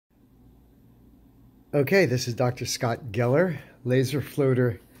Okay, this is Dr. Scott Geller, laser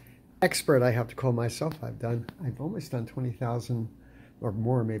floater expert. I have to call myself. I've almost done 20,000 or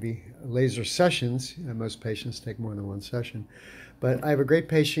more, maybe, laser sessions. Most patients take more than one session. But I have a great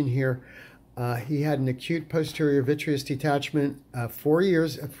patient here. He had an acute posterior vitreous detachment 4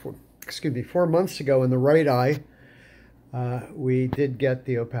 months ago in the right eye. We did get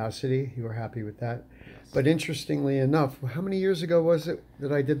the opacity. You were happy with that. But interestingly enough, how many years ago was it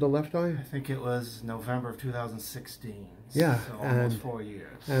that I did the left eye? I think it was November of 2016. Yeah, so almost 4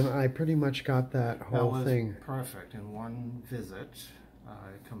 years. And I pretty much got that whole thing. Perfect. In one visit,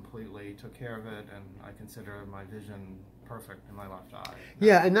 I completely took care of it, and I consider my vision perfect in my left eye.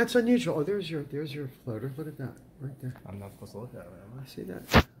 Yeah, and that's unusual. Oh, there's your floater. Look at that, right there. I'm not supposed to look at it, am I? See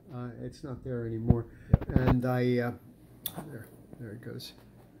that? It's not there anymore. Yep. And there it goes.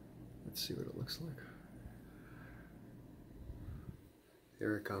 Let's see what it looks like.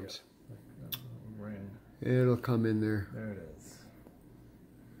 Here it comes. Ring. It'll come in there. There it is.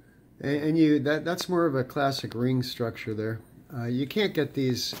 And that's more of a classic ring structure there. You can't get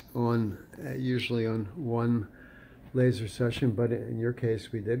these on usually on one laser session, but in your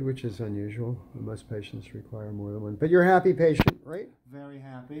case we did, which is unusual. Most patients require more than one. But you're a happy patient, right? Very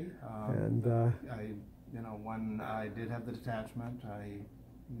happy. When I did have the detachment, I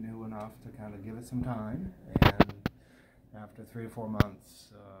knew enough to kind of give it some time, and after 3 or 4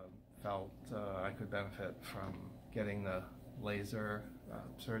 months, felt I could benefit from getting the laser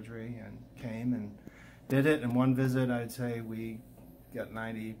surgery, and came and did it. In one visit, I'd say we got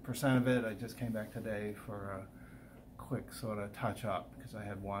 90% of it. I just came back today for a quick sort of touch-up because I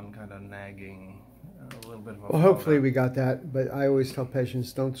had one kind of nagging, a little bit of a... Well, hopefully we got that, but I always tell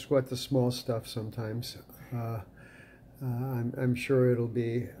patients don't sweat the small stuff sometimes. I'm sure it'll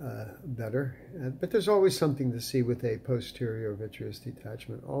be better, but there's always something to see with a posterior vitreous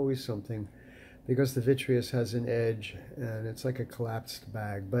detachment, always something, because the vitreous has an edge and it's like a collapsed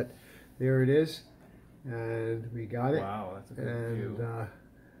bag. But there it is, and we got it. Wow, that's a good view.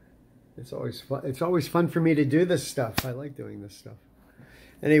 It's always fun. It's always fun for me to do this stuff. I like doing this stuff.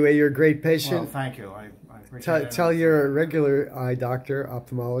 Anyway, you're a great patient. Well, thank you. I appreciate it. Tell your regular eye doctor,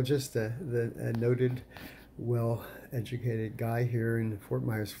 ophthalmologist, the noted, well-educated guy here in Fort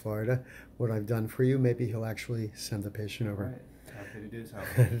Myers, Florida, what I've done for you. Maybe he'll actually send the patient over. All right. Happy to do so.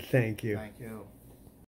 Thank you. Thank you.